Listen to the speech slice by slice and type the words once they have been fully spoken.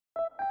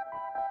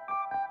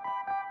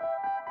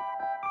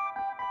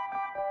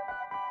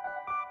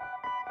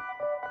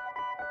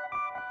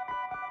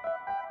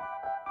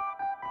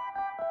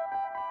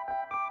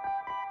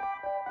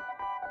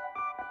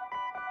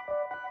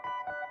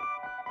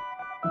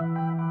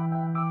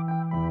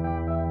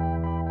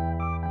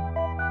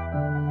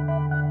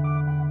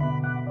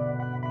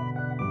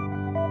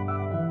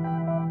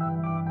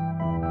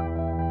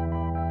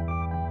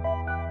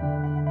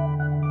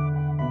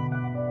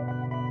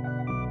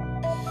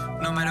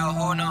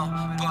número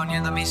uno,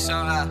 poniendo mi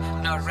soga.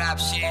 No rap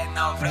shit,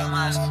 no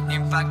bromas,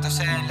 impactos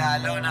en la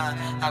lona.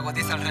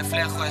 Agudizo el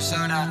reflejo, es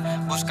hora,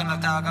 buscando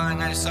tabaco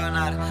en el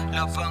sonar.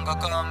 Lo pongo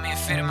con mi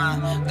firma,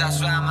 da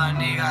su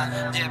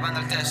maniga, llevando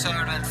el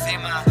tesoro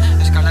encima.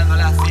 Escalando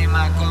la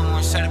cima como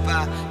un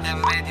serpa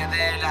en medio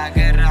de la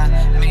guerra.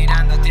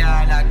 Mirándote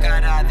a la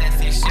cara,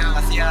 decisión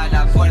hacia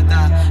la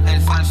puerta.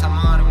 El falso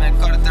amor me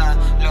corta,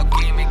 lo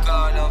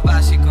químico, lo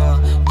básico.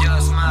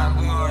 Just my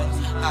word,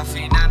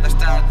 afinando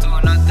hasta tu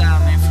nota.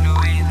 Me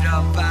influí,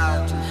 drop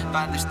out,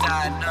 van de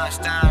estar, no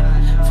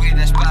están. Fui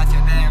despacio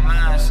de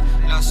más,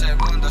 los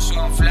segundos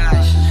un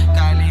flash.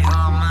 Cali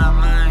on my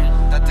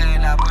mind, date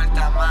la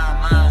vuelta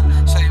mamá.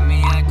 Soy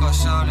mi eco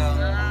solo,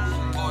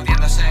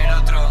 pudiendo ser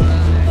otro.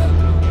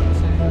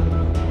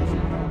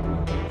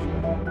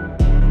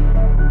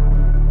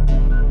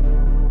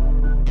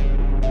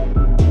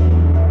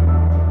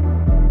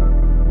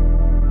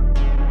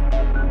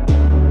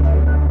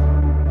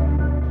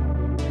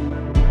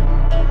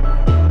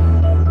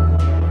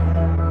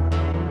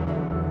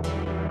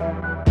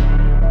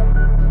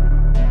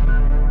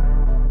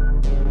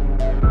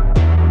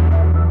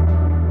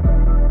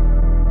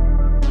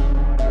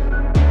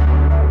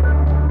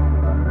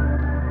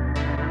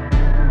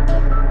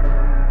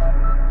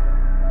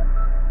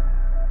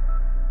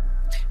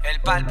 El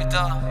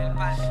pálpito,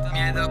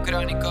 miedo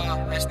crónico,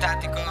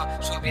 estático,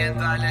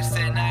 subiendo al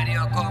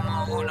escenario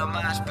como uno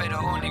más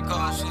pero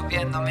único,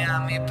 subiéndome a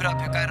mi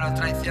propio carro,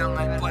 traición,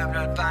 el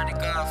pueblo, el pánico,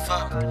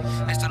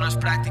 fuck, esto no es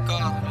práctico,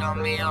 lo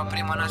mío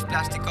primo no es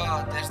plástico,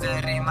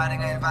 desde rimar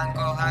en el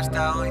banco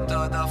hasta hoy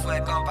todo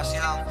fue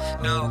compasión,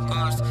 low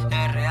cost,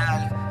 es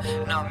real,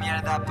 no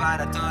mierda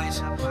para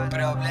toys,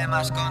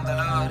 problemas con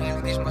dolor,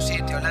 el mismo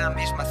sitio, la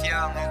misma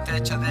acción, el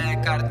techo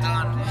de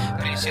cartón,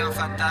 prisión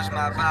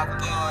fantasma,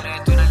 vapor,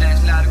 el túnel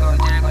es largo,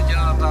 llego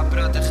yo pa'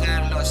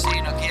 protegerlo,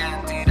 sino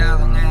quien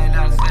tirado en el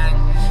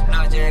arcén,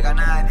 no llega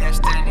nadie a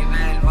este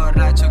nivel,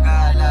 borracho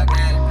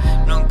Gallagher,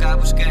 nunca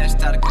busqué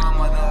estar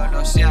cómodo,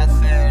 lo sé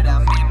hacer a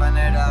mi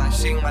manera,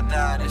 sin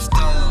matar es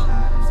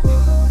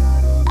todo.